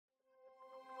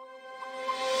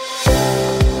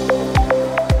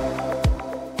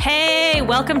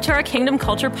Welcome to our Kingdom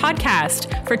Culture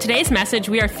podcast. For today's message,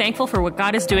 we are thankful for what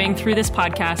God is doing through this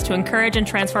podcast to encourage and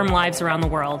transform lives around the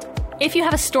world. If you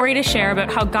have a story to share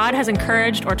about how God has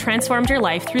encouraged or transformed your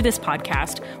life through this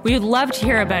podcast, we would love to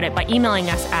hear about it by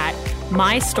emailing us at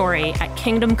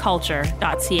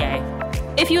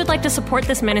mystory@kingdomculture.ca. If you would like to support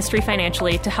this ministry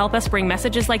financially to help us bring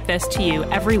messages like this to you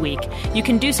every week, you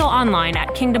can do so online at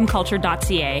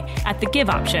kingdomculture.ca at the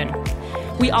Give option.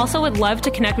 We also would love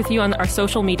to connect with you on our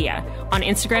social media, on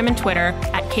Instagram and Twitter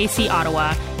at KC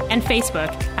Ottawa, and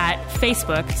Facebook at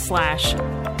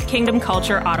Facebook/Kingdom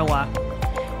Culture Ottawa.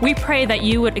 We pray that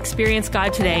you would experience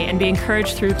God today and be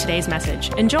encouraged through today's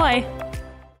message. Enjoy!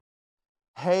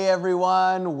 Hey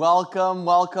everyone,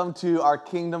 welcome to our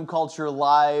Kingdom Culture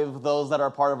Live. Those that are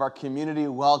part of our community,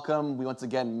 welcome. We once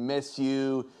again miss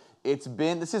you.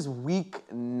 This is week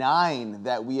 9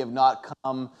 that we have not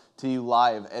come to you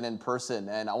live and in person.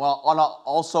 And I want to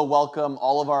also welcome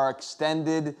all of our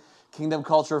extended Kingdom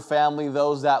Culture family,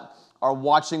 those that are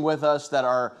watching with us that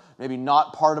are maybe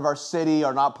not part of our city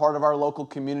or not part of our local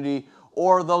community,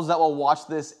 or those that will watch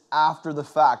this after the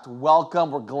fact.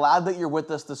 Welcome. We're glad that you're with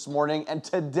us this morning. And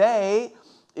today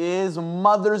is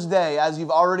Mother's Day, as you've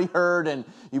already heard, and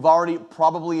you've already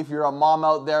probably, if you're a mom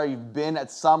out there, you've been at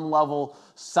some level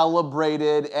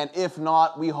celebrated. And if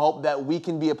not, we hope that we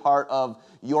can be a part of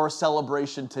your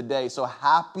celebration today. So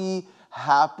happy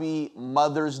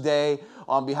Mother's Day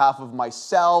on behalf of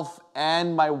myself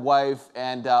and my wife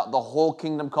and the whole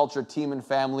Kingdom Culture team and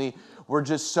family. We're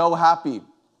just so happy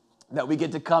that we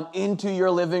get to come into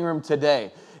your living room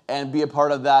today and be a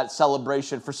part of that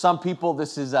celebration. For some people,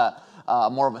 this is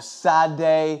more of a sad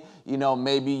day. You know,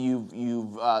 maybe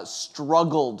you've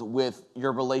struggled with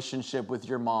your relationship with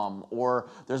your mom, or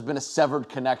there's been a severed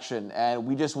connection. And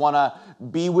we just want to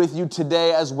be with you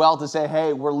today as well to say,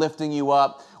 hey, we're lifting you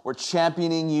up. We're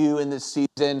championing you in this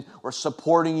season. We're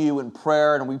supporting you in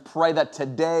prayer. And we pray that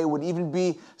today would even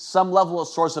be some level of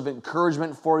source of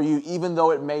encouragement for you, even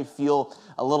though it may feel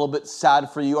a little bit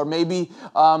sad for you. Or maybe,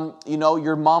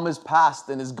 your mom is passed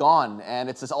and is gone, and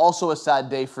it's also a sad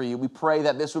day for you. We pray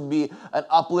that this would be an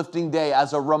uplifting day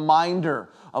as a reminder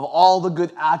of all the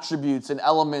good attributes and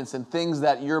elements and things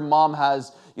that your mom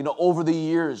has, over the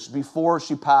years before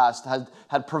she passed,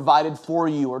 had provided for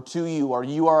you or to you, or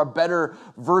you are a better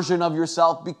version of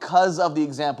yourself because of the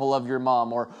example of your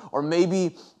mom. Or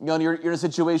maybe you're in a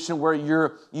situation where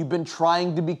you've been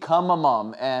trying to become a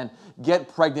mom and get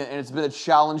pregnant, and it's been a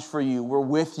challenge for you. We're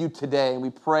with you today, and we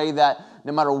pray that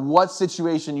no matter what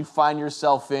situation you find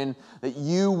yourself in, that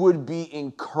you would be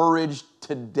encouraged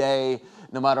today,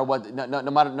 no matter what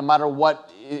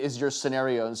is your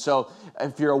scenario. And so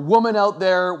if you're a woman out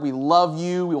there, we love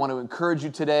you. We want to encourage you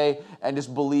today and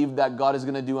just believe that God is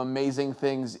going to do amazing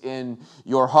things in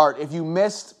your heart. If you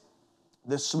missed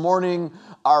this morning,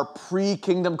 our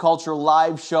pre-Kingdom Culture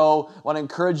live show, I want to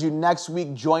encourage you next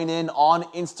week, join in on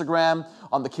Instagram,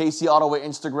 on the KC Ottawa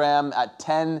Instagram at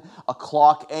 10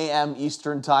 o'clock a.m.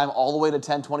 Eastern Time, all the way to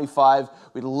 10:25.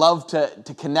 We'd love to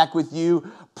connect with you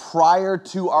prior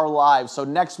to our live. So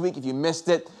next week, if you missed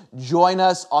it, join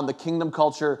us on the Kingdom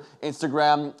Culture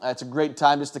Instagram. It's a great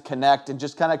time just to connect and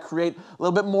just kind of create a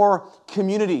little bit more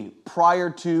community prior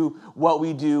to what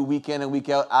we do week in and week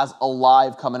out as a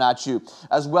live coming at you.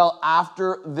 As well,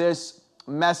 after this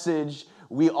message,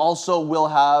 we also will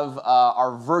have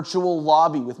our virtual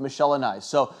lobby with Michelle and I.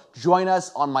 So join us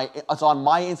it's on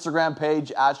my Instagram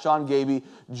page at Sean Gaby.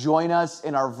 Join us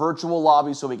in our virtual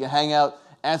lobby so we can hang out,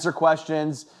 answer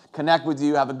questions, connect with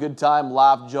you, have a good time,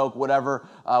 laugh, joke, whatever.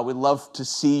 We'd love to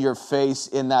see your face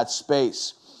in that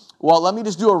space. Well, let me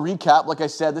just do a recap. Like I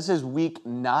said, this is week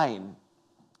 9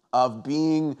 of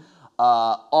being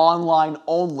online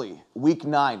only. Week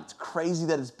 9. It's crazy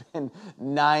that it's been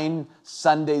 9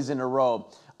 Sundays in a row.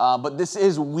 But this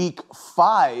is week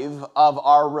 5 of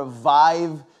our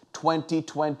Revive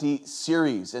 2020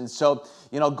 series. And so,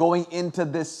 going into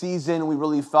this season, we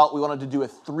really felt we wanted to do a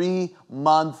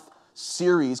 3-month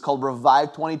series called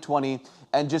Revive 2020,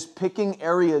 and just picking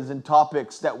areas and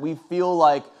topics that we feel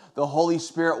like the Holy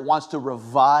Spirit wants to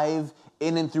revive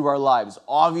in and through our lives.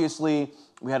 Obviously,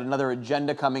 we had another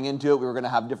agenda coming into it. We were going to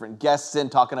have different guests in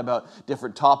talking about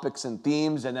different topics and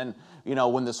themes. And then,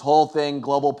 when this whole thing,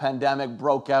 global pandemic,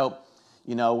 broke out,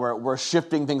 we're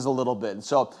shifting things a little bit. And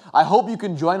so I hope you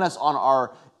can join us on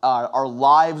our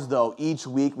lives, though, each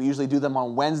week. We usually do them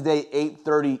on Wednesday,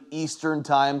 8:30 Eastern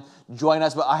Time. Join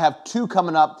us. But I have 2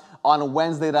 coming up on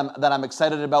Wednesday that I'm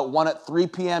excited about. One at 3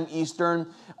 p.m.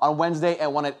 Eastern on Wednesday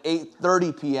and one at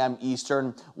 8:30 p.m.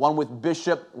 Eastern. One with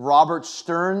Bishop Robert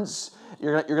Stearns.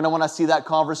 You're going to want to see that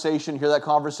conversation, hear that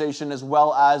conversation, as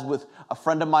well as with a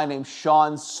friend of mine named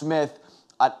Sean Smith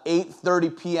at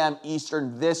 8:30 p.m.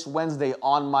 Eastern this Wednesday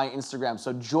on my Instagram.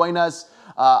 So join us.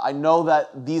 I know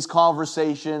that these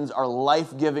conversations are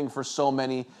life-giving for so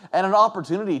many, and an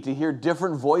opportunity to hear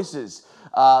different voices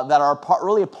that are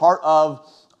really a part of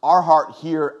our heart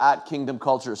here at Kingdom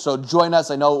Culture. So join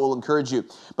us. I know it will encourage you.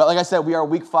 But like I said, we are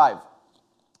week 5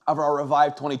 of our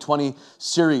Revive 2020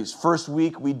 series. First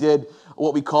week, we did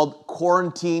what we called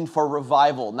Quarantine for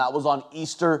Revival, and that was on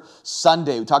Easter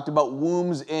Sunday. We talked about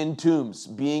wombs in tombs,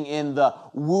 being in the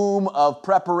womb of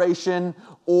preparation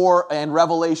and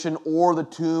revelation, or the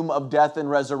tomb of death and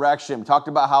resurrection. We talked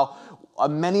about how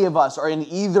many of us are in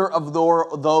either of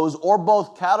those or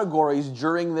both categories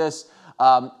during this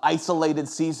isolated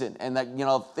season, and that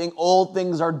old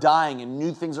things are dying and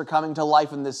new things are coming to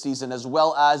life in this season, as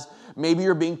well as maybe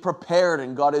you're being prepared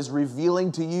and God is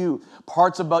revealing to you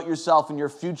parts about yourself and your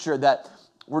future that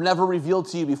were never revealed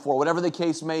to you before. Whatever the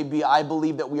case may be, I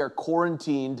believe that we are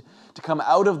quarantined to come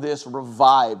out of this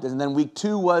revived. And then week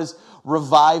 2 was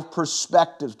Revive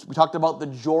Perspectives. We talked about the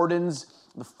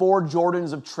 4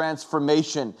 Jordans of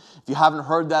transformation. If you haven't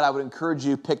heard that, I would encourage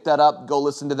you, pick that up, go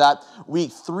listen to that.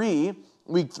 Week 3,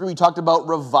 we talked about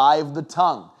Revive the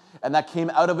Tongue. And that came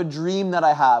out of a dream that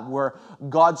I have where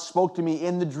God spoke to me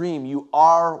in the dream. You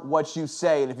are what you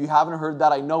say. And if you haven't heard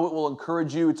that, I know it will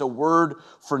encourage you. It's a word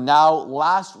for now.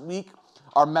 Last week,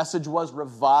 our message was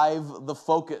Revive the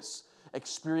Focus,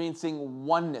 experiencing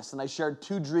oneness. And I shared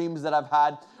 2 dreams that I've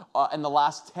had in the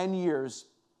last 10 years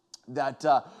that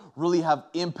really have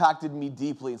impacted me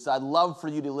deeply. And so I'd love for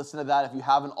you to listen to that. If you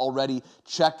haven't already,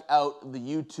 check out the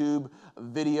YouTube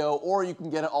video, or you can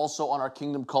get it also on our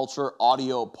Kingdom Culture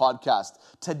audio podcast.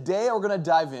 Today, we're going to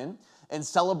dive in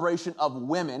celebration of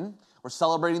women. We're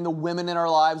celebrating the women in our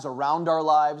lives, around our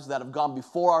lives, that have gone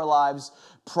before our lives.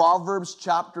 Proverbs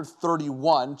chapter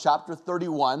 31.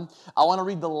 I want to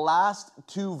read the last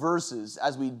 2 verses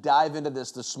as we dive into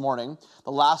this morning.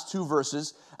 The last 2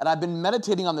 verses. And I've been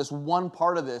meditating on this one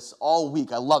part of this all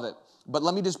week. I love it. But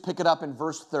let me just pick it up in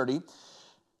verse 30.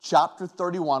 Chapter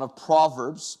 31 of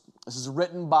Proverbs. This is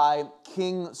written by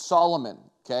King Solomon.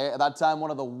 Okay, at that time, one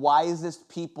of the wisest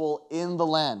people in the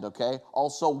land. Okay,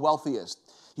 also wealthiest.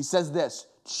 He says this: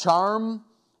 charm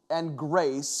and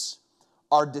grace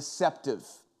are deceptive,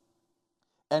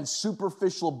 and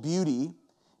superficial beauty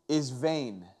is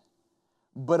vain.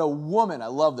 But a woman, I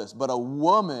love this, but a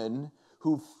woman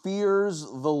who fears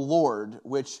the Lord,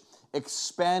 which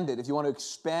expanded, if you want to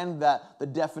expand that, the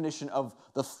definition of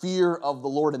the fear of the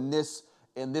Lord in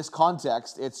this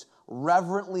context, it's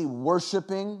reverently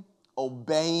worshiping,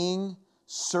 obeying,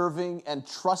 serving, and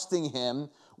trusting Him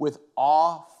with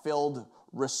awe-filled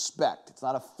respect. It's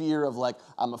not a fear of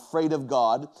I'm afraid of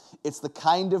God. It's the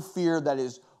kind of fear that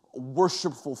is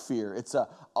worshipful fear. It's a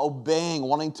obeying,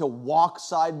 wanting to walk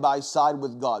side by side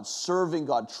with God, serving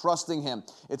God, trusting Him.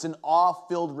 It's an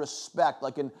awe-filled respect,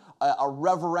 like a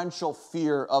reverential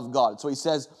fear of God. So he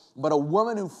says, but a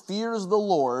woman who fears the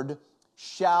Lord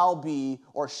shall be,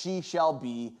 or she shall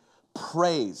be,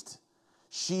 praised.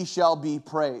 She shall be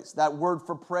praised. That word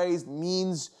for praised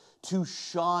means to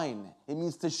shine. It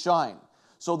means to shine.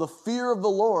 So the fear of the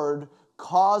Lord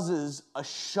causes a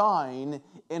shine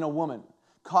in a woman,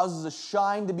 causes a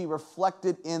shine to be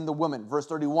reflected in the woman. Verse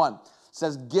 31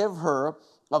 says, give her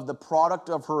of the product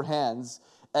of her hands,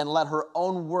 and let her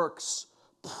own works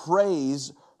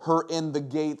praise her in the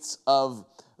gates of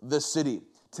the city.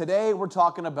 Today we're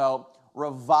talking about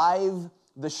revive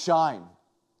the shine.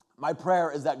 My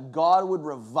prayer is that God would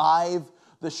revive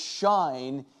the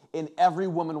shine in every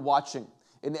woman watching.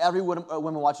 And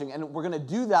we're going to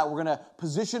do that. We're going to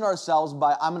position ourselves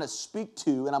by, I'm going to speak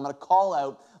to and I'm going to call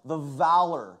out the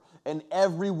valor in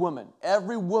every woman.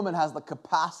 Every woman has the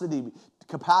capacity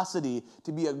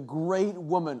to be a great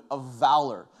woman of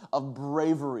valor, of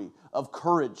bravery, of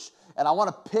courage. And I want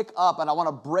to pick up and I want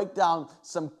to break down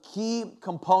some key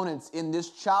components in this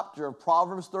chapter of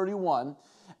Proverbs 31.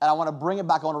 And I want to bring it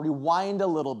back. I want to rewind a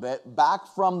little bit back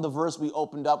from the verse we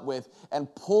opened up with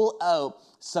and pull out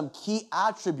some key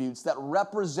attributes that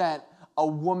represent a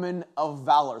woman of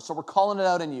valor. So we're calling it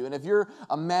out in you. And if you're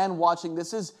a man watching,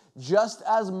 this is just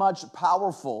as much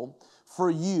powerful for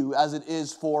you as it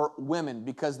is for women,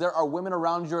 because there are women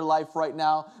around your life right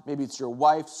now. Maybe it's your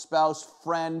wife, spouse,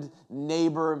 friend,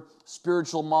 neighbor,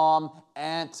 spiritual mom,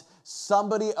 aunt,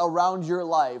 somebody around your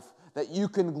life that you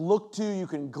can look to, you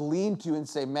can glean to and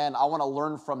say, man, I want to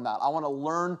learn from that. I want to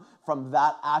learn from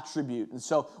that attribute. And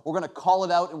so we're going to call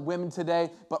it out in women today,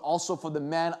 but also for the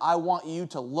men, I want you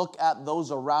to look at those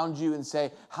around you and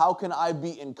say, how can I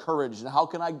be encouraged? And how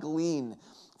can I glean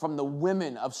from the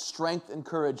women of strength and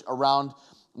courage around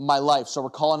my life? So we're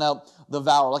calling out the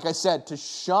valor. Like I said, to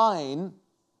shine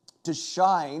To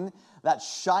shine, that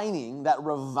shining, that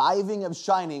reviving of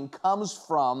shining comes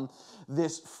from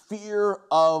this fear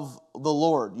of the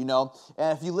Lord, you know.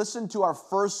 And if you listen to our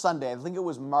first Sunday, I think it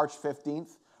was March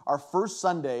 15th, our first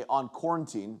Sunday on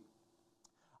quarantine,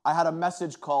 I had a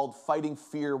message called Fighting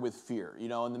Fear with Fear, you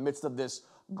know, in the midst of this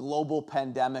global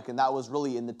pandemic. And that was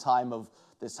really in the time of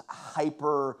this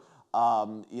hyper,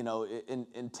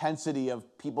 intensity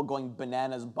of people going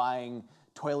bananas buying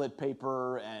toilet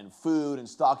paper and food and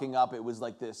stocking up. It was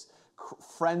like this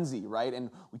frenzy, right? And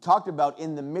we talked about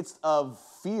in the midst of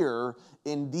fear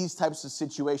in these types of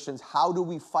situations, how do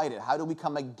we fight it? How do we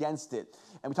come against it?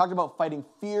 And we talked about fighting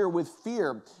fear with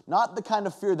fear, not the kind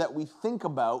of fear that we think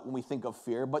about when we think of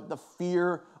fear, but the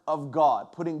fear of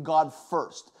God, putting God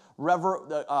first,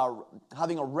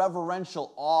 having a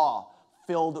reverential,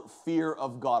 awe-filled fear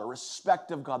of God, a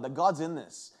respect of God, that God's in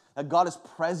this, that God is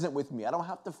present with me. I don't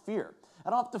have to fear.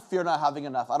 I don't have to fear not having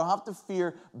enough. I don't have to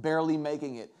fear barely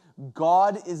making it.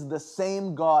 God is the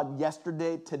same God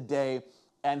yesterday, today,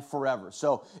 and forever.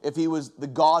 So if he was the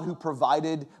God who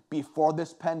provided before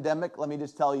this pandemic, let me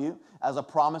just tell you, as a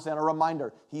promise and a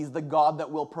reminder, he's the God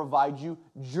that will provide you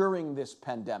during this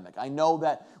pandemic. I know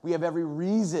that we have every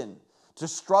reason to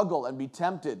struggle and be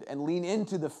tempted and lean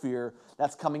into the fear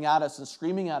that's coming at us and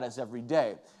screaming at us every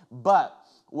day. But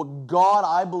what God,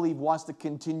 I believe, wants to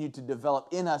continue to develop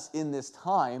in us in this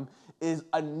time is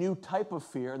a new type of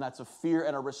fear, and that's a fear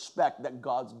and a respect that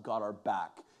God's got our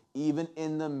back, even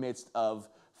in the midst of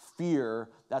fear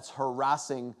that's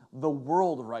harassing the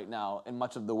world right now in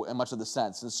much of the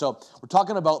sense. And so we're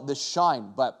talking about this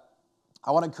shine, but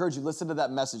I want to encourage you, listen to that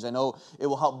message. I know it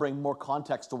will help bring more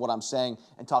context to what I'm saying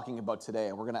and talking about today,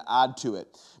 and we're going to add to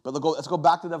it. But let's go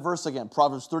back to that verse again,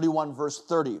 Proverbs 31, verse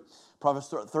 30. Proverbs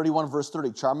 31, verse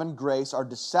 30, charm and grace are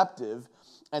deceptive,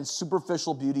 and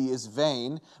superficial beauty is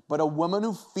vain, but a woman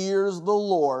who fears the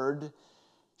Lord,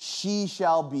 she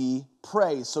shall be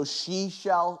praised. So she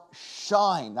shall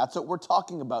shine. That's what we're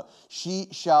talking about. She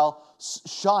shall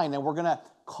shine. And we're going to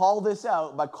call this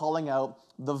out by calling out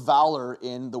the valor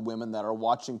in the women that are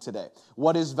watching today.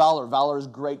 What is valor? Valor is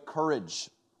great courage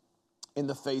in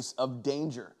the face of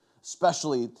danger,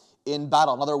 especially in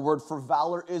battle. Another word for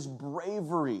valor is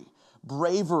bravery.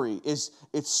 Bravery is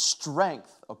its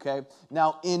strength, okay?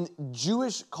 Now, in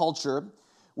Jewish culture,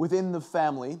 within the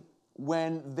family,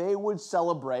 when they do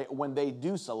celebrate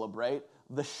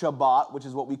the Shabbat, which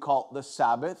is what we call the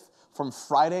Sabbath, from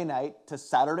Friday night to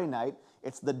Saturday night,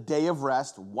 it's the day of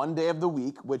rest, one day of the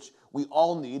week, which we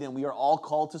all need, and we are all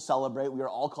called to celebrate. We are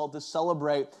all called to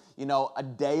celebrate, a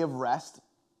day of rest.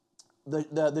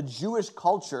 The Jewish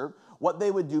culture, what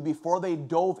they would do before they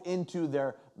dove into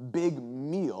their big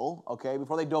meal, okay,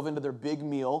 before they dove into their big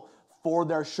meal for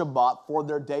their Shabbat, for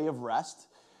their day of rest,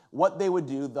 what they would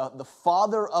do, the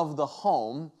father of the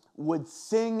home would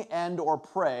sing and or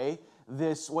pray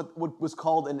this, what was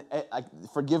called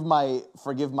forgive my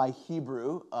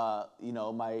Hebrew,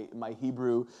 my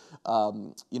Hebrew,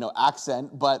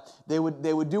 accent, but they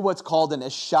would do what's called an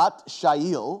Eshat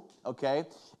Sha'il, okay?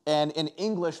 And in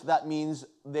English, that means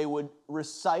they would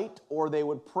recite or they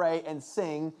would pray and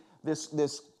sing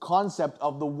this concept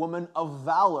of the woman of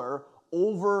valor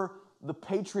over the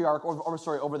patriarch,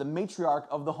 over the matriarch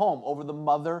of the home, over the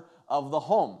mother of the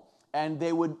home. And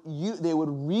they would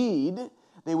read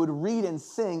and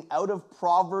sing out of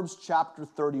Proverbs chapter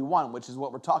 31, which is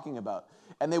what we're talking about.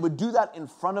 And they would do that in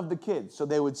front of the kids. So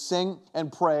they would sing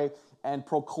and pray and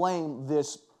proclaim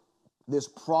this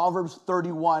Proverbs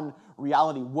 31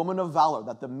 reality, woman of valor,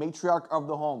 that the matriarch of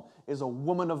the home is a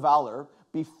woman of valor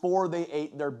before they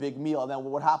ate their big meal. And then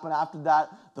what would happen after that?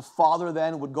 The father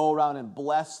then would go around and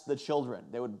bless the children.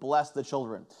 They would bless the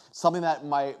children. Something that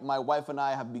my wife and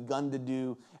I have begun to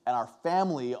do and our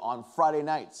family on Friday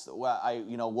nights.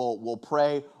 We'll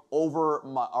pray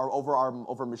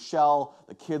over Michelle.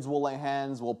 The kids will lay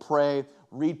hands. We'll pray,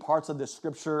 read parts of the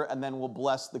scripture, and then we'll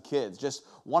bless the kids. Just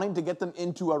wanting to get them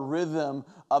into a rhythm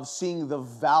of seeing the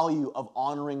value of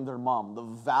honoring their mom, the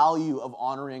value of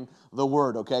honoring the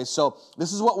word, okay? So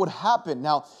this is what would happen.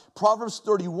 Now, Proverbs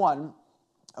 31,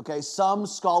 okay, some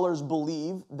scholars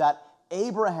believe that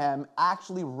Abraham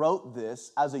actually wrote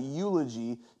this as a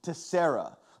eulogy to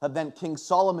Sarah, that then King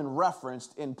Solomon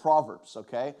referenced in Proverbs,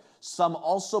 okay? Some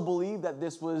also believe that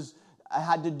this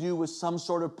had to do with some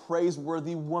sort of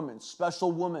praiseworthy woman,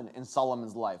 special woman in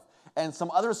Solomon's life. And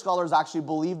some other scholars actually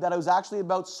believe that it was actually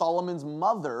about Solomon's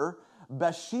mother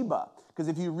Bathsheba. Because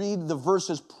if you read the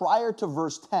verses prior to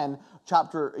verse 10,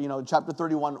 chapter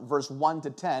 31, verse 1 to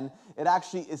 10, it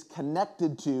actually is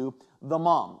connected to the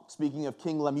mom. Speaking of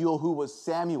King Lemuel, who was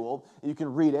Samuel, you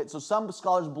can read it. So some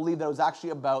scholars believe that it was actually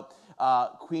about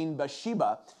Queen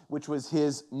Bathsheba, which was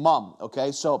his mom.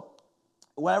 Okay, so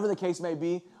whatever the case may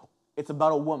be, it's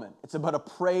about a woman. It's about a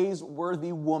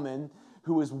praiseworthy woman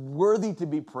who is worthy to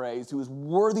be praised, who is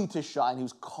worthy to shine,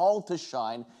 who's called to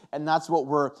shine, and that's what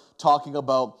we're talking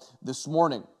about this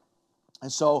morning.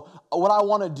 And so what I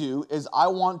want to do is I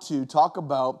want to talk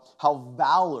about how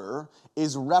valor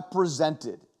is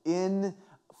represented in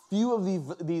a few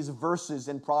of these verses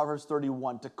in Proverbs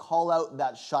 31 to call out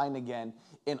that shine again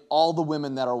in all the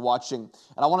women that are watching.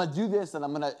 And I want to do this, and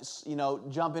I'm going to,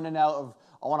 jump in and out of,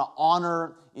 I want to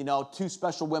honor, two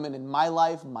special women in my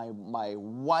life, my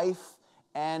wife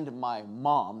and my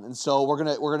mom. And so we're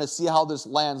gonna see how this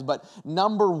lands. But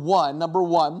number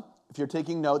one, if you're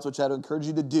taking notes, which I'd encourage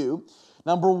you to do,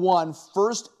 number one,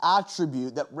 first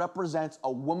attribute that represents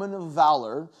a woman of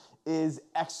valor is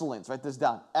excellence. Write this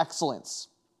down. Excellence.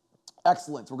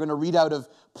 Excellence. We're going to read out of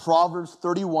Proverbs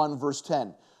 31, verse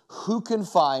 10. Who can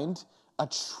find a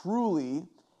truly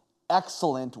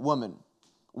excellent woman?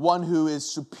 One who is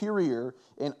superior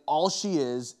in all she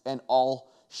is and all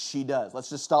she does. Let's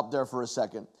just stop there for a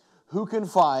second. Who can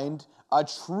find a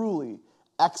truly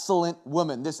excellent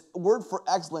woman? This word for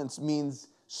excellence means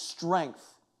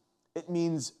strength. It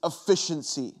means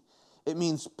efficiency. It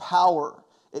means power.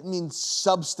 It means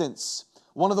substance.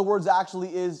 One of the words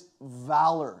actually is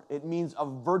valor. It means a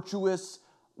virtuous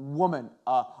woman,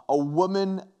 a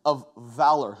woman of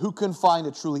valor. Who can find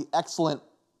a truly excellent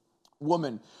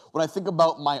woman? When I think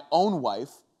about my own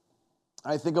wife,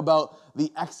 I think about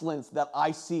the excellence that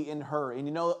I see in her.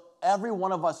 And every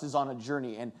one of us is on a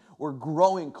journey, and we're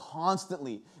growing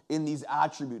constantly in these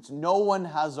attributes. No one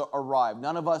has arrived.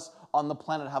 None of us on the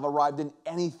planet have arrived in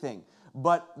anything.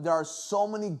 But there are so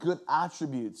many good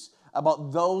attributes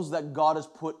about those that God has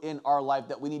put in our life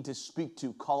that we need to speak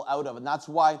to, call out of. And that's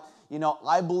why,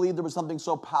 I believe there was something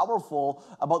so powerful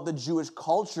about the Jewish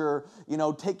culture,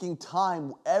 taking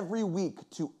time every week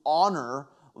to honor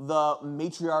the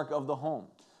matriarch of the home,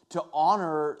 to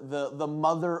honor the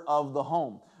mother of the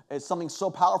home. It's something so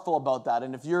powerful about that.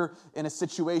 And if you're in a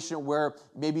situation where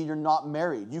maybe you're not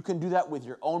married, you can do that with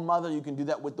your own mother. You can do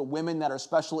that with the women that are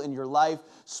special in your life,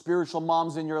 spiritual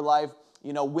moms in your life,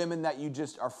 women that you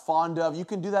just are fond of. You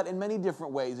can do that in many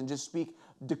different ways and just speak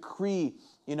decree,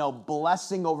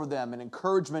 blessing over them and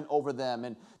encouragement over them,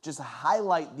 and just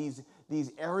highlight these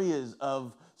areas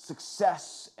of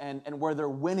success and where they're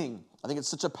winning. I think it's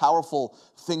such a powerful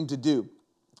thing to do.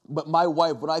 But my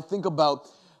wife, when I think about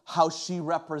how she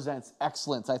represents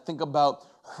excellence, I think about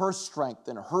her strength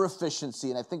and her efficiency,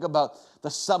 and I think about the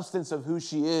substance of who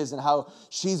she is and how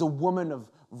she's a woman of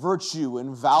virtue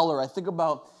and valor. I think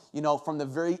about, from the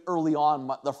very early on,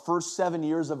 the first 7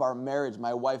 years of our marriage,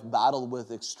 my wife battled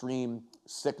with extreme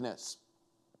sickness.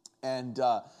 And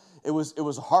it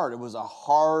was hard. It was a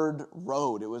hard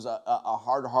road. It was a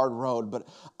hard road. But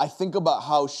I think about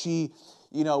how she,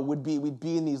 we'd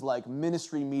be in these like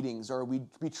ministry meetings, or we'd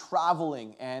be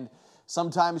traveling, and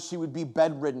sometimes she would be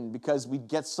bedridden because we'd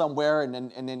get somewhere and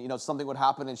then something would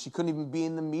happen and she couldn't even be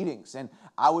in the meetings, and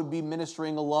I would be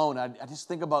ministering alone. I just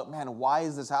think about, man, why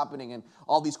is this happening, and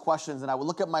all these questions. And I would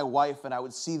look at my wife and I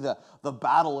would see the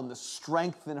battle and the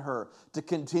strength in her to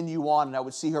continue on, and I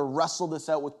would see her wrestle this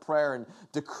out with prayer and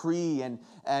decree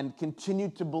and continue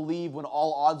to believe when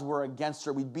all odds were against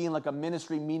her. We'd be in like a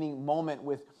ministry meeting moment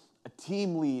with a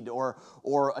team lead or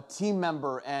a team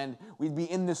member, and we'd be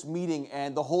in this meeting,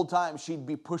 and the whole time she'd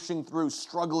be pushing through,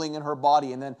 struggling in her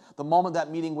body, and then the moment that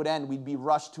meeting would end, we'd be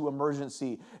rushed to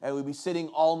emergency, and we'd be sitting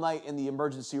all night in the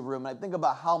emergency room. And I think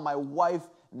about how my wife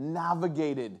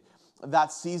navigated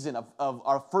that season of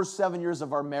our first 7 years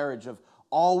of our marriage, of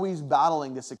always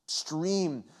battling this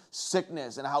extreme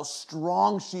sickness, and how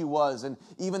strong she was, and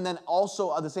even then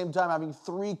also at the same time having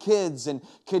 3 kids and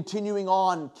continuing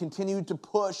to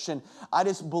push. And I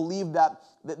just believe that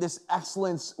this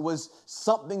excellence was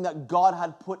something that God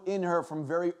had put in her from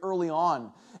very early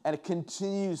on, and it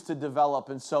continues to develop.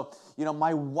 And so,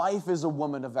 my wife is a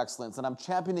woman of excellence, and I'm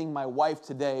championing my wife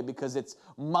today because it's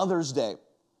Mother's Day.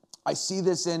 I see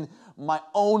this in my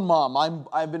own mom.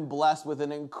 I've been blessed with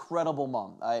an incredible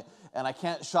mom, and I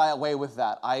can't shy away with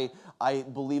that. I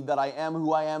believe that I am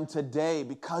who I am today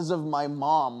because of my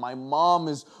mom. My mom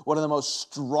is one of the most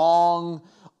strong,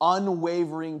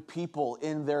 unwavering people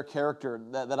in their character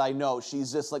that I know.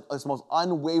 She's just like this most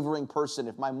unwavering person.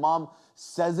 If my mom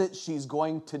says it, she's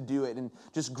going to do it. And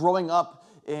just growing up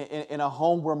in a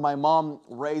home where my mom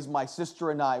raised my sister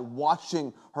and I,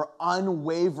 watching her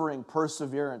unwavering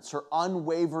perseverance, her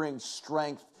unwavering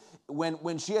strength,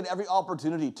 when she had every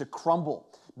opportunity to crumble,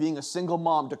 being a single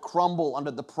mom, to crumble under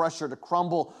the pressure, to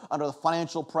crumble under the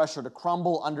financial pressure, to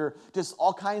crumble under just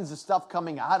all kinds of stuff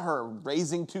coming at her,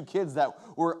 raising two kids that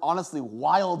were honestly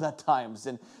wild at times.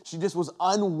 And she just was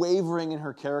unwavering in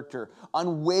her character,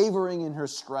 unwavering in her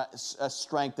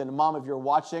strength. And Mom, if you're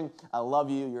watching, I love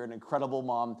you. You're an incredible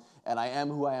mom. And I am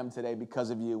who I am today because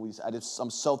of you. I'm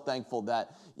so thankful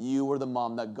that you were the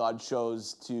mom that God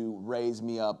chose to raise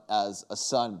me up as a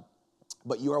son.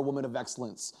 But you are a woman of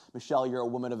excellence. Michelle, you're a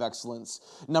woman of excellence.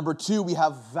 Number 2, we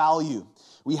have value.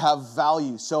 We have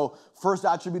value. So first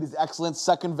attribute is excellence.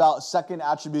 Second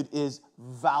attribute is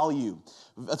value.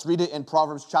 Let's read it in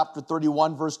Proverbs chapter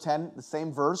 31, verse 10, the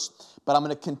same verse, but I'm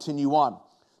going to continue on.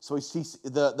 So we see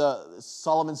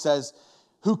Solomon says,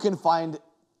 who can find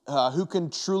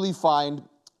a truly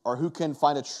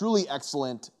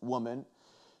excellent woman,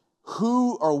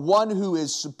 one who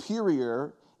is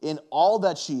superior in all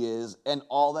that she is and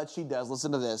all that she does.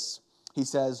 Listen to this. He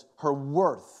says, her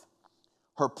worth,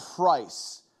 her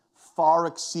price far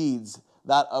exceeds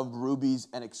that of rubies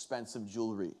and expensive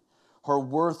jewelry. Her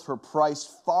worth, her price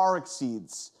far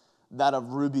exceeds that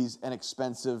of rubies and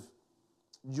expensive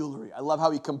jewelry. I love how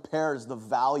he compares the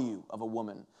value of a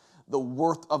woman, the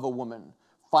worth of a woman.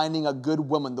 Finding a good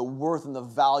woman, the worth and the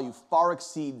value far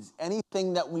exceeds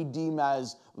anything that we deem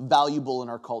as valuable in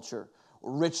our culture.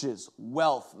 Riches,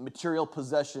 wealth, material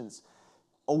possessions.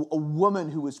 A woman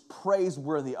who is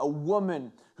praiseworthy, a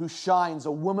woman who shines,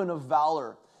 a woman of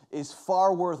valor is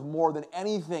far worth more than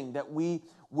anything that we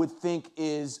would think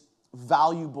is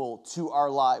valuable to our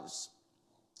lives.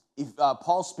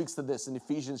 Paul speaks to this in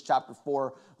Ephesians chapter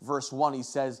 4, verse 1. He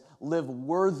says, live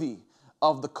worthy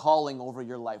of the calling over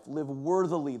your life. Live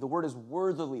worthily. The word is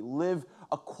worthily. Live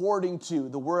according to.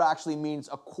 The word actually means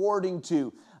according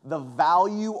to the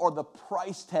value or the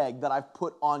price tag that I've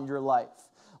put on your life.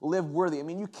 Live worthy. I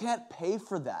mean, you can't pay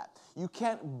for that. You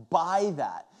can't buy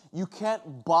that. You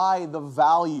can't buy the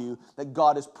value that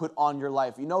God has put on your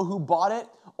life. You know who bought it?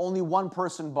 Only one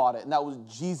person bought it, and that was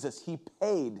Jesus. He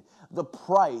paid the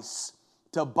price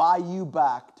to buy you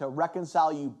back, to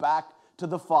reconcile you back to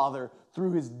the Father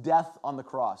through his death on the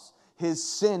cross. His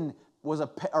sin was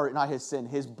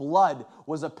his blood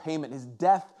was a payment. His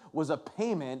death was a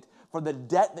payment for the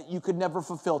debt that you could never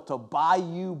fulfill, to buy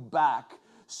you back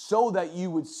so that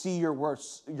you would see your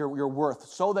worth,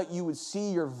 so that you would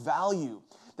see your value,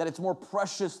 that it's more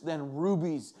precious than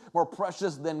rubies, more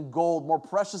precious than gold, more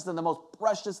precious than the most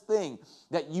precious thing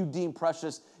that you deem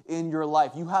precious in your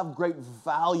life. You have great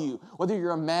value. Whether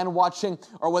you're a man watching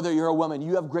or whether you're a woman,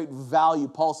 you have great value.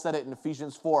 Paul said it in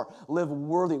Ephesians 4. Live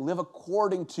worthy. Live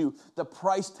according to the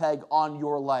price tag on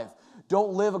your life.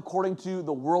 Don't live according to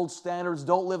the world standards.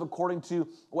 Don't live according to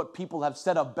what people have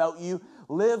said about you.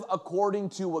 Live according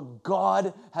to what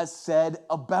God has said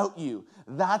about you.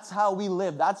 That's how we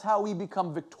live. That's how we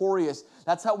become victorious.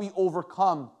 That's how we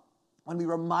overcome, when we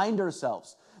remind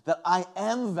ourselves that I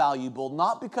am valuable,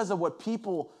 not because of what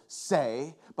people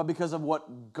say, but because of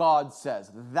what God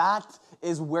says. That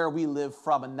is where we live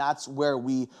from, and that's where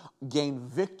we gain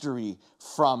victory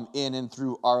from in and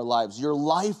through our lives. Your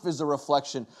life is a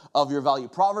reflection of your value.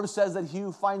 Proverbs says that he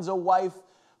who finds a wife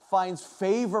finds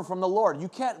favor from the Lord. You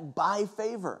can't buy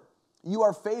favor. You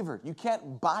are favored. You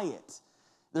can't buy it.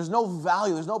 There's no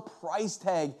value. There's no price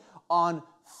tag on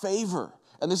favor.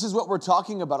 And this is what we're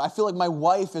talking about. I feel like my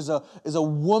wife is a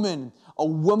woman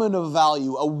of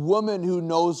value, a woman who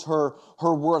knows her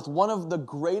worth. One of the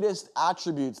greatest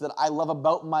attributes that I love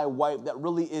about my wife that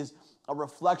really is a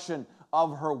reflection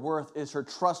of her worth is her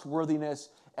trustworthiness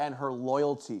and her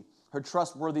loyalty. Her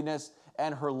trustworthiness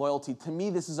and her loyalty. To me,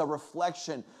 this is a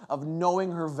reflection of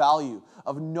knowing her value,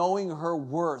 of knowing her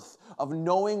worth, of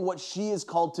knowing what she is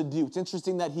called to do. It's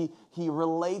interesting that he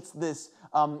relates this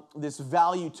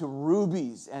value to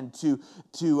rubies and to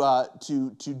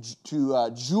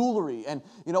jewelry. And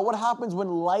you know what happens when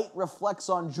light reflects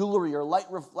on jewelry or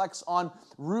light reflects on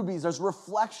rubies? There's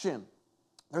reflection.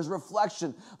 There's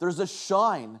reflection. There's a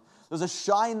shine. There's a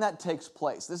shine that takes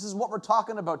place. This is what we're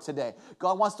talking about today.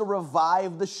 God wants to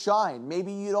revive the shine.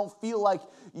 Maybe you don't feel like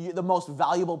you're the most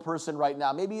valuable person right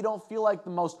now. Maybe you don't feel like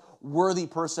the most worthy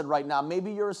person right now.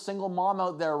 Maybe you're a single mom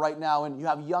out there right now and you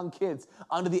have young kids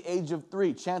under the age of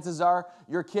 3. Chances are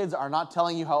your kids are not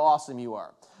telling you how awesome you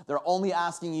are. They're only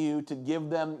asking you to give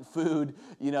them food,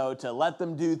 to let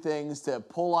them do things, to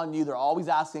pull on you. They're always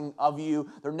asking of you.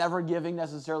 They're never giving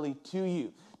necessarily to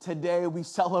you. today we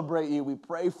celebrate you, we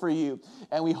pray for you,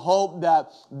 and we hope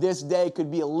that this day could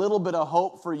be a little bit of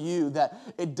hope for you, that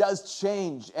it does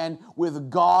change, and with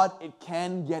God, it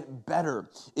can get better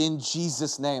in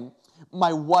Jesus' name.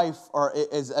 My wife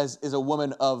is a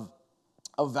woman of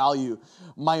value.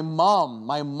 My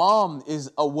mom is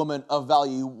a woman of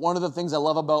value. One of the things I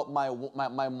love about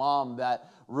my mom that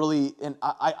really, and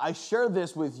I share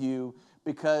this with you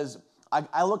because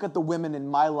I look at the women in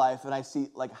my life and I see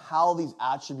like how these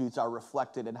attributes are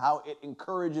reflected and how it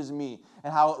encourages me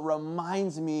and how it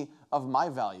reminds me of my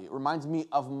value. It reminds me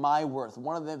of my worth.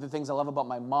 One of the things I love about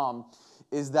my mom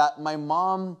is that my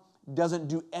mom doesn't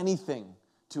do anything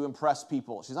to impress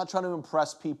people. She's not trying to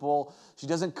impress people. She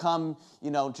doesn't come, to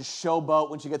showboat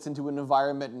when she gets into an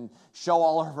environment and show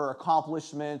all of her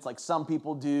accomplishments like some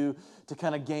people do to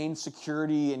kind of gain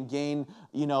security and gain,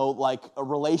 like a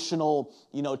relational,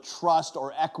 trust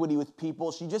or equity with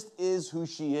people. She just is who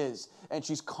she is, and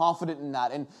she's confident in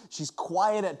that. And she's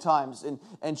quiet at times,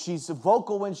 and she's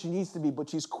vocal when she needs to be, but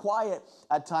she's quiet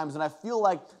at times. And I feel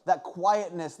like that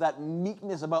quietness, that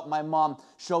meekness about my mom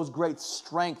shows great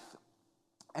strength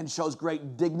and shows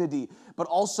great dignity, but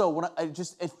also when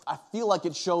I feel like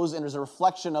it shows and there's a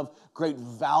reflection of great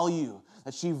value,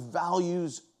 that she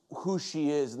values who she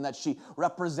is and that she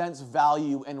represents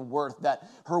value and worth, that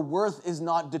her worth is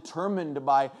not determined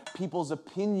by people's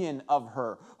opinion of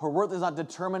her. Her worth is not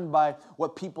determined by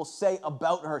what people say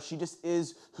about her. She just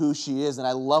is who she is, and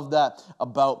I love that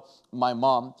about my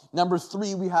mom. Number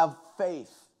 3, we have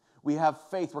faith. We have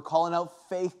faith. We're calling out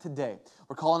faith today.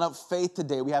 We're calling out faith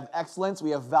today. We have excellence, we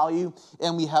have value,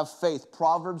 and we have faith.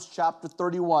 Proverbs chapter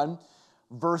 31,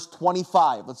 verse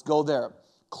 25. Let's go there.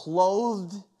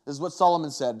 Clothed, this is what Solomon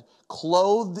said,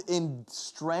 clothed in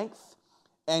strength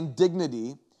and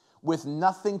dignity, with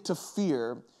nothing to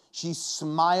fear, she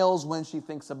smiles when she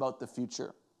thinks about the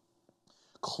future.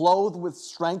 Clothed with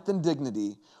strength and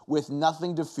dignity, with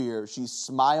nothing to fear, she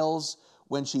smiles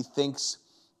when she thinks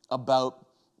about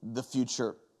the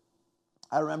future.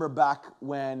 I remember back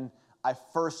when I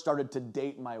first started to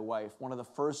date my wife, one of the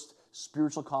first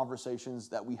spiritual conversations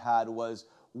that we had was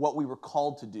what we were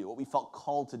called to do, what we felt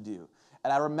called to do.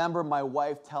 And I remember my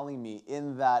wife telling me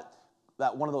in that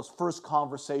one of those first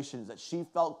conversations that she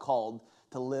felt called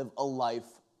to live a life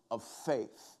of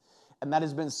faith. And that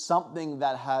has been something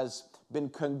that has been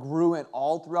congruent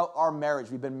all throughout our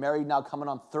marriage. We've been married now coming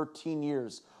on 13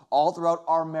 years. All throughout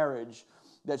our marriage,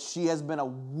 that she has been a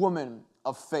woman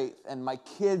of faith, and my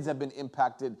kids have been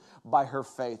impacted by her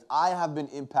faith. I have been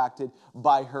impacted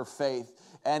by her faith.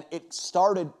 And it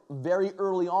started very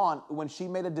early on when she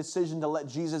made a decision to let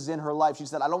Jesus in her life. She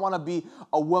said, I don't want to be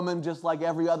a woman just like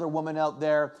every other woman out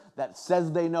there that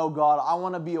says they know God. I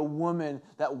want to be a woman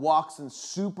that walks in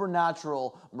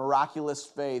supernatural, miraculous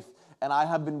faith. And I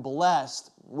have been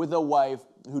blessed with a wife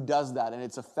who does that. And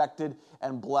it's affected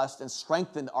and blessed and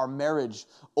strengthened our marriage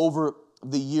over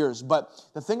the years. But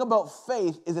the thing about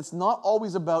faith is it's not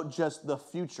always about just the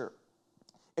future.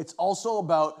 It's also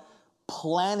about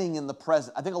planning in the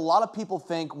present. I think a lot of people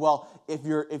think, well, if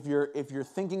you're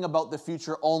thinking about the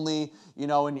future only,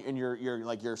 and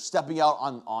you're stepping out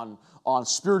on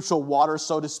spiritual water,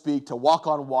 so to speak, to walk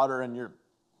on water, and you're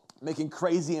making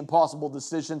crazy, impossible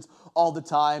decisions all the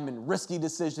time and risky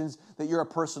decisions, that you're a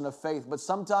person of faith. But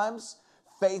sometimes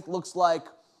faith looks like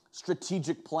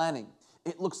strategic planning.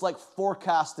 It looks like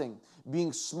forecasting,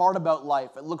 being smart about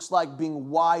life. It looks like being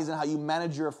wise in how you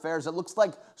manage your affairs. It looks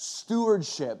like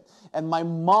stewardship. And my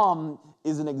mom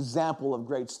is an example of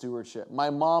great stewardship.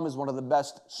 My mom is one of the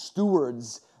best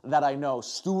stewards that I know,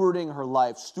 stewarding her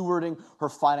life, stewarding her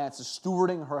finances,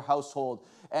 stewarding her household.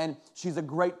 And she's a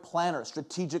great planner,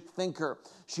 strategic thinker.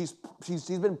 She's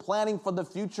been planning for the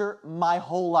future my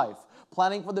whole life.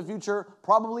 Planning for the future,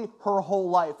 probably her whole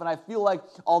life. And I feel like,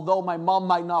 although my mom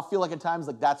might not feel like at times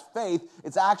like that's faith,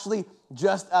 it's actually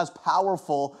just as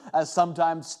powerful as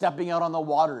sometimes stepping out on the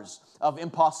waters of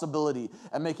impossibility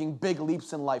and making big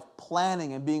leaps in life,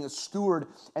 planning and being a steward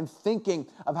and thinking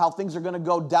of how things are going to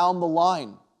go down the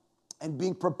line. And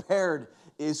being prepared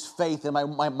is faith. And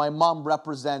my mom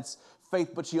represents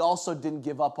faith, but she also didn't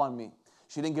give up on me.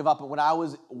 She didn't give up. When I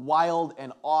was wild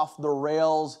and off the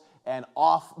rails and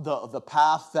off the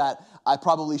path that I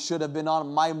probably should have been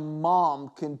on, my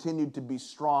mom continued to be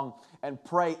strong and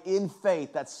pray in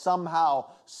faith that somehow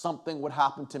something would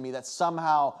happen to me, that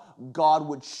somehow God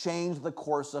would change the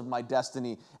course of my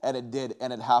destiny. And it did,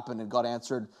 and it happened, and God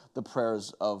answered the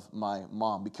prayers of my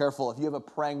mom. Be careful. If you have a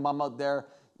praying mom out there,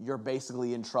 you're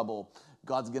basically in trouble.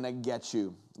 God's going to get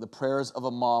you. The prayers of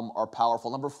a mom are powerful.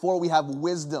 Number 4, we have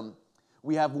wisdom.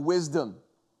 We have wisdom.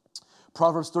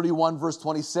 Proverbs 31, verse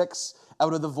 26,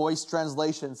 out of the Voice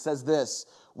translation says this: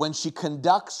 when she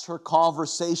conducts her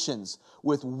conversations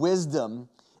with wisdom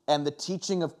and the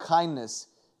teaching of kindness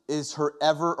is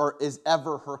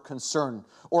ever her concern.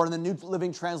 Or in the New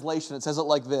Living Translation, it says it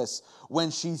like this: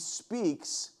 when she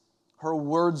speaks, her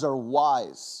words are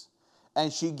wise,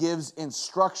 and she gives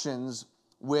instructions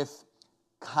with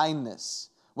kindness.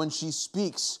 When she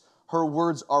speaks, her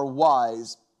words are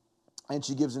wise, and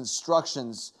she gives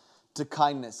instructions to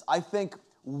kindness. I think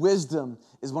wisdom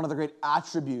is one of the great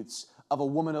attributes of a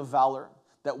woman of valor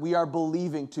that we are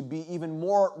believing to be even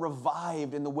more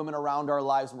revived in the women around our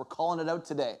lives. And we're calling it out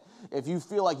today. If you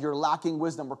feel like you're lacking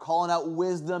wisdom, we're calling out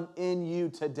wisdom in you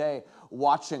today,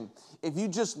 watching. If you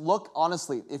just look,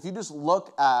 honestly, if you just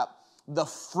look at the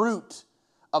fruit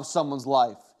of someone's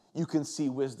life, you can see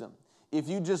wisdom. If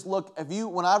you just look,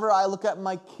 whenever I look at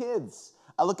my kids,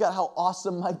 I look at how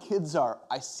awesome my kids are.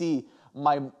 I see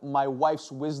my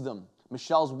wife's wisdom,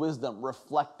 Michelle's wisdom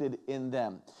reflected in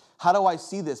them. How do I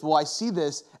see this? Well, I see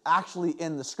this actually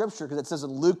in the scripture, because it says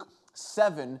in Luke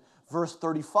 7, verse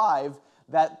 35,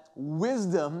 that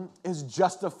wisdom is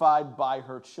justified by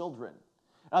her children.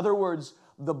 In other words,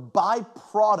 the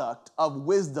byproduct of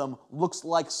wisdom looks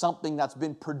like something that's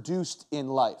been produced in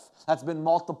life, that's been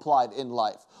multiplied in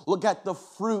life. Look at the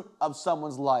fruit of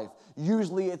someone's life.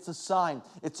 Usually it's a sign,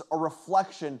 it's a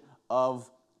reflection of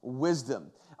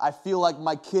wisdom. I feel like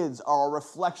my kids are a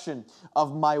reflection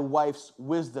of my wife's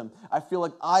wisdom. I feel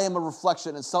like I am a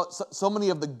reflection, and so many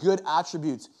of the good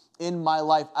attributes in my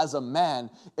life as a man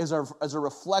is a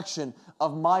reflection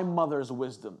of my mother's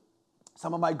wisdom.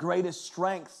 Some of my greatest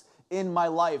strengths in my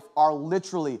life are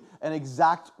literally an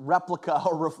exact replica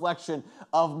or reflection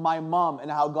of my mom and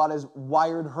how God has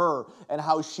wired her and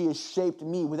how she has shaped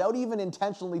me without even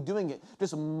intentionally doing it,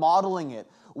 just modeling it.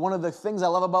 One of the things I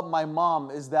love about my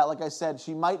mom is that, like I said,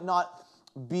 she might not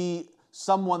be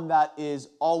someone that is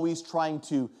always trying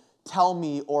to tell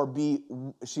me or be,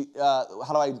 how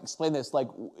do I explain this? Like,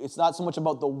 it's not so much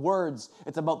about the words,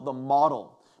 it's about the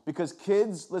model. Because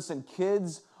kids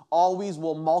always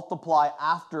will multiply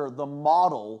after the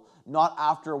model, not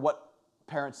after what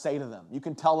parents say to them. You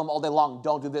can tell them all day long,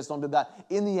 don't do this, don't do that.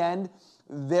 In the end,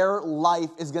 their life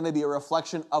is going to be a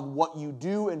reflection of what you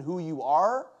do and who you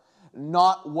are,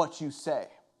 not what you say.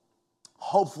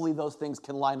 Hopefully those things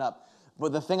can line up.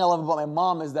 But the thing I love about my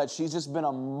mom is that she's just been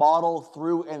a model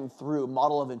through and through, a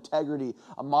model of integrity,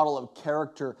 a model of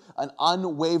character, an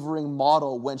unwavering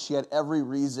model when she had every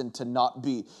reason to not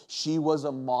be. She was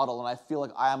a model, and I feel like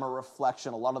I am a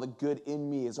reflection. A lot of the good in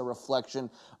me is a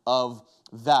reflection of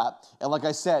that. And like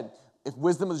I said, if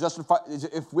wisdom is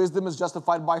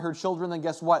justified by her children, then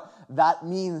guess what? That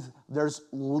means there's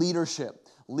leadership.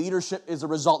 Leadership is a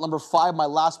result. Number 5, my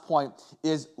last point,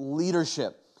 is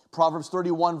leadership. Proverbs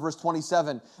 31, verse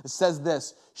 27, it says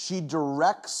this: she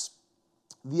directs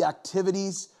the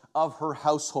activities of her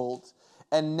household,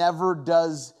 and never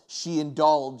does she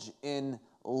indulge in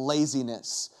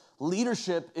laziness.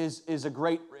 Leadership is a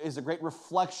great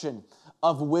reflection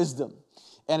of wisdom.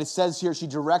 And it says here, she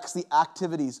directs the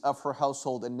activities of her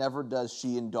household, and never does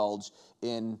she indulge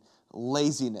in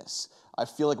laziness. I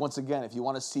feel like, once again, if you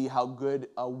want to see how good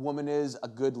a woman is, a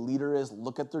good leader is,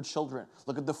 look at their children.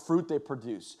 Look at the fruit they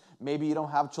produce. Maybe you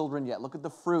don't have children yet. Look at the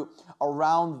fruit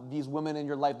around these women in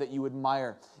your life that you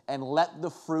admire, and let the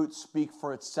fruit speak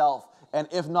for itself. And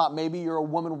if not, maybe you're a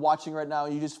woman watching right now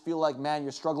and you just feel like, man,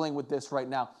 you're struggling with this right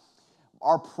now.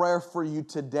 Our prayer for you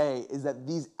today is that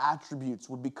these attributes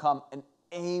would become an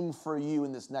aim for you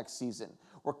in this next season.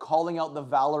 We're calling out the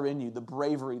valor in you, the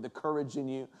bravery, the courage in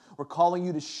you. We're calling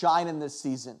you to shine in this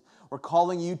season. We're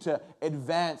calling you to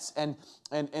advance and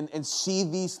see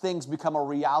these things become a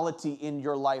reality in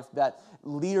your life, that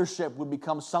leadership would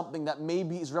become something that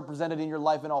maybe is represented in your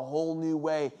life in a whole new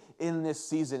way in this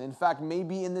season. In fact,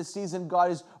 maybe in this season, God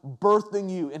is birthing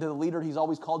you into the leader He's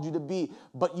always called you to be,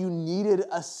 but you needed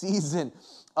a season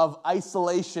of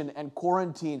isolation and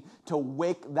quarantine to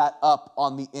wake that up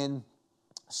on the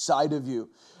inside of you.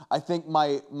 I think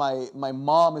my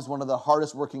mom is one of the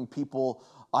hardest working people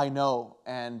I know,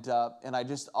 and I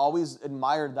just always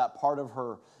admired that part of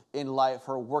her in life,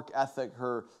 her work ethic,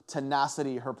 her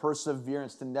tenacity, her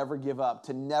perseverance to never give up,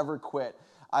 to never quit.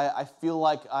 I feel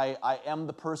like I am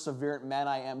the perseverant man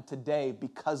I am today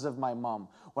because of my mom.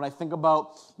 When I think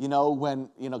about,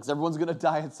 because everyone's going to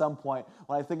die at some point,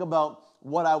 when I think about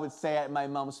what I would say at my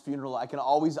mom's funeral, I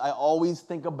always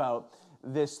think about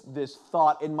this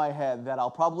thought in my head that I'll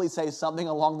probably say something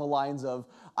along the lines of,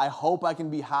 I hope I can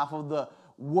be half of the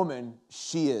woman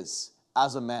she is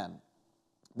as a man,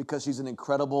 because she's an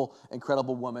incredible,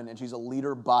 incredible woman, and she's a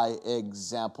leader by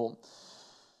example.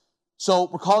 So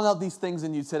we're calling out these things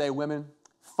in you today, women.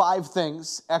 5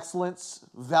 things: excellence,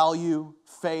 value,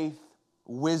 faith,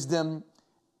 wisdom,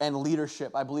 and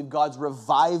leadership. I believe God's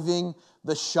reviving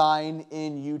the shine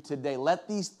in you today. Let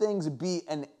these things be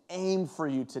an aim for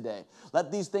you today.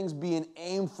 Let these things be an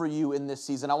aim for you in this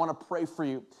season. I want to pray for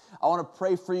you. I want to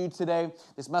pray for you today.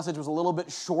 This message was a little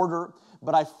bit shorter,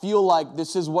 but I feel like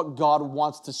this is what God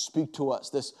wants to speak to us.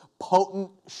 This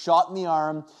potent shot in the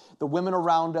arm. The women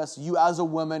around us, you as a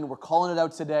woman, we're calling it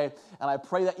out today. And I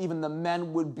pray that even the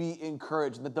men would be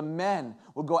encouraged, and that the men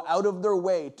would go out of their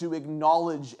way to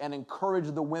acknowledge and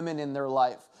encourage the women in their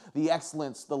life. The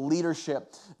excellence, the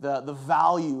leadership, the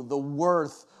value, the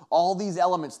worth, all these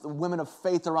elements, the women of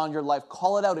faith around your life.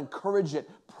 Call it out, encourage it,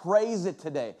 praise it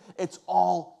today. It's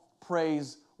all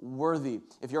praiseworthy.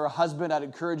 If you're a husband, I'd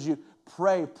encourage you,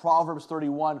 pray Proverbs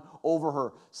 31 over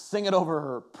her. Sing it over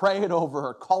her. Pray it over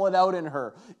her. Call it out in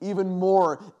her. Even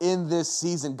more in this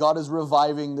season. God is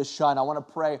reviving the shine. I want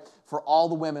to pray for all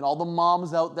the women, all the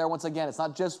moms out there. Once again, it's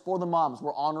not just for the moms.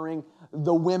 We're honoring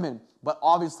the women. But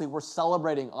obviously, we're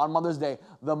celebrating on Mother's Day,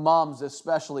 the moms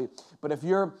especially. But if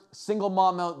you're a single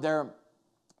mom out there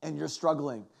and you're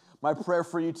struggling, my prayer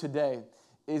for you today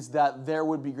is that there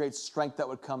would be great strength that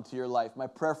would come to your life. My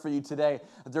prayer for you today,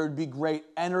 that there would be great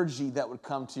energy that would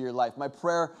come to your life. My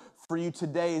prayer for you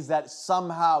today is that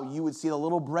somehow you would see the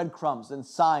little breadcrumbs and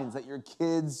signs that your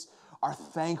kids are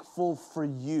thankful for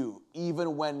you,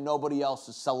 even when nobody else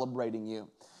is celebrating you.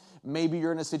 Maybe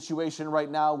you're in a situation right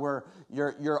now where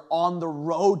you're on the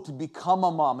road to become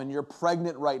a mom and you're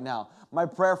pregnant right now. My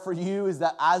prayer for you is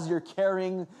that as you're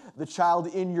carrying the child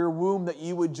in your womb, that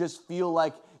you would just feel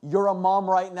like you're a mom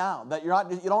right now. That you're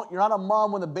not a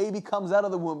mom when the baby comes out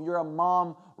of the womb. You're a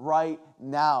mom right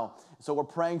now. So we're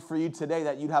praying for you today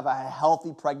that you'd have a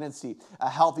healthy pregnancy, a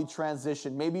healthy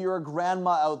transition. Maybe you're a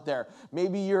grandma out there.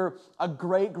 Maybe you're a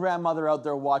great-grandmother out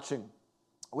there watching.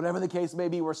 Whatever the case may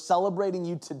be, we're celebrating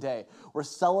you today. We're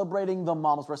celebrating the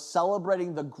moms. We're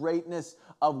celebrating the greatness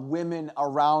of women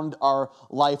around our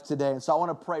life today. And so I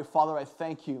want to pray, Father, I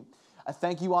thank you. I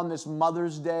thank you on this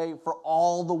Mother's Day for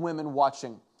all the women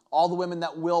watching, all the women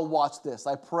that will watch this.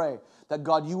 I pray that,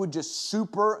 God, you would just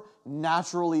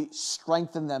supernaturally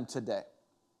strengthen them today,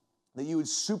 that you would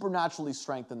supernaturally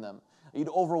strengthen them, that you'd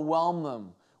overwhelm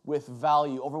them with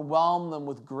value, overwhelm them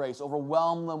with grace,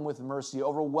 overwhelm them with mercy,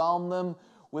 overwhelm them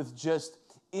with just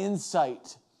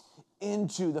insight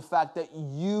into the fact that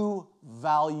you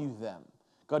value them.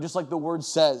 God, just like the word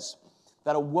says,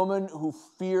 that a woman who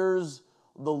fears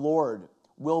the Lord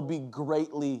will be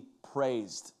greatly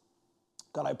praised.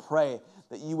 God, I pray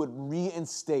that you would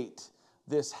reinstate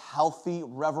this healthy,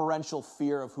 reverential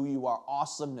fear of who you are,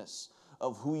 awesomeness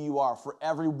of who you are for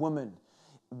every woman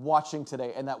watching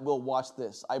today and that will watch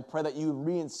this. I pray that you would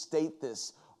reinstate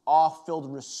this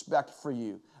awe-filled respect for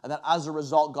you, and that as a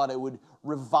result, God, it would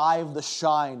revive the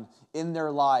shine in their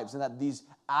lives, and that these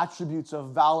attributes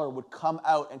of valor would come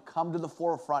out and come to the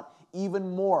forefront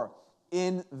even more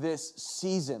in this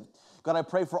season. God, I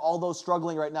pray for all those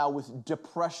struggling right now with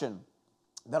depression,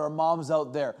 that are moms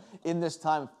out there in this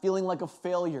time feeling like a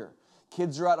failure.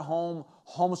 Kids are at home,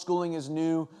 homeschooling is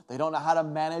new, they don't know how to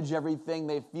manage everything,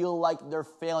 they feel like they're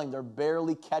failing, they're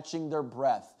barely catching their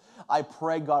breath. I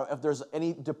pray, God, if there's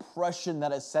any depression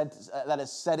that is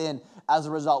set in as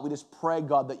a result, we just pray,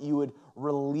 God, that you would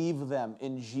relieve them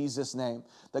in Jesus' name.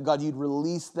 That, God, you'd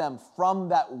release them from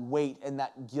that weight and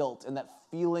that guilt and that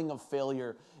feeling of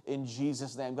failure in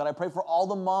Jesus' name. God, I pray for all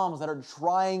the moms that are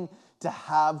trying to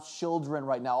have children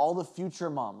right now, all the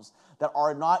future moms that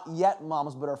are not yet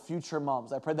moms but are future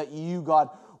moms. I pray that you, God,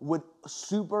 would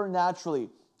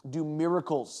supernaturally do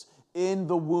miracles in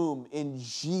the womb in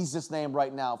Jesus' name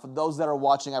right now. For those that are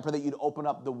watching, I pray that you'd open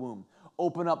up the womb.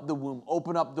 Open up the womb.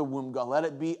 Open up the womb, God. Let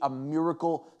it be a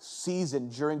miracle season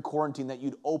during quarantine, that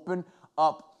you'd open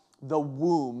up the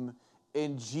womb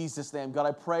in Jesus' name. God,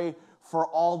 I pray for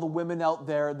all the women out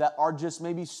there that are just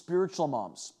maybe spiritual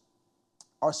moms,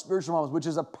 which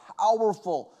is a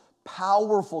powerful,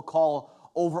 powerful call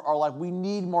over our life. We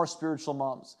need more spiritual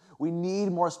moms. We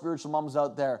need more spiritual moms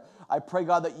out there. I pray,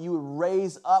 God, that you would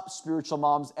raise up spiritual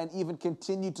moms and even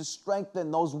continue to strengthen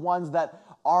those ones that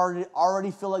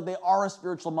already feel like they are a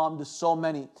spiritual mom to so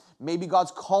many. Maybe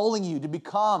God's calling you to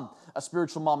become a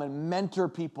spiritual mom and mentor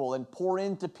people and pour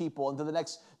into people, into the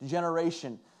next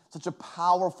generation. Such a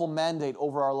powerful mandate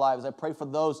over our lives. I pray for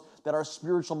those that are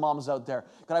spiritual moms out there.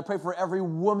 God, I pray for every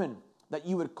woman that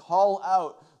you would call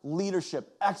out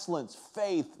leadership, excellence,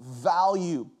 faith,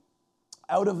 value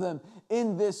out of them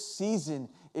in this season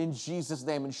in Jesus'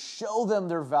 name, and show them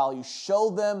their value.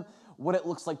 Show them what it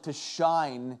looks like to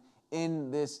shine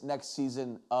in this next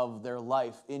season of their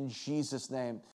life. In Jesus' name.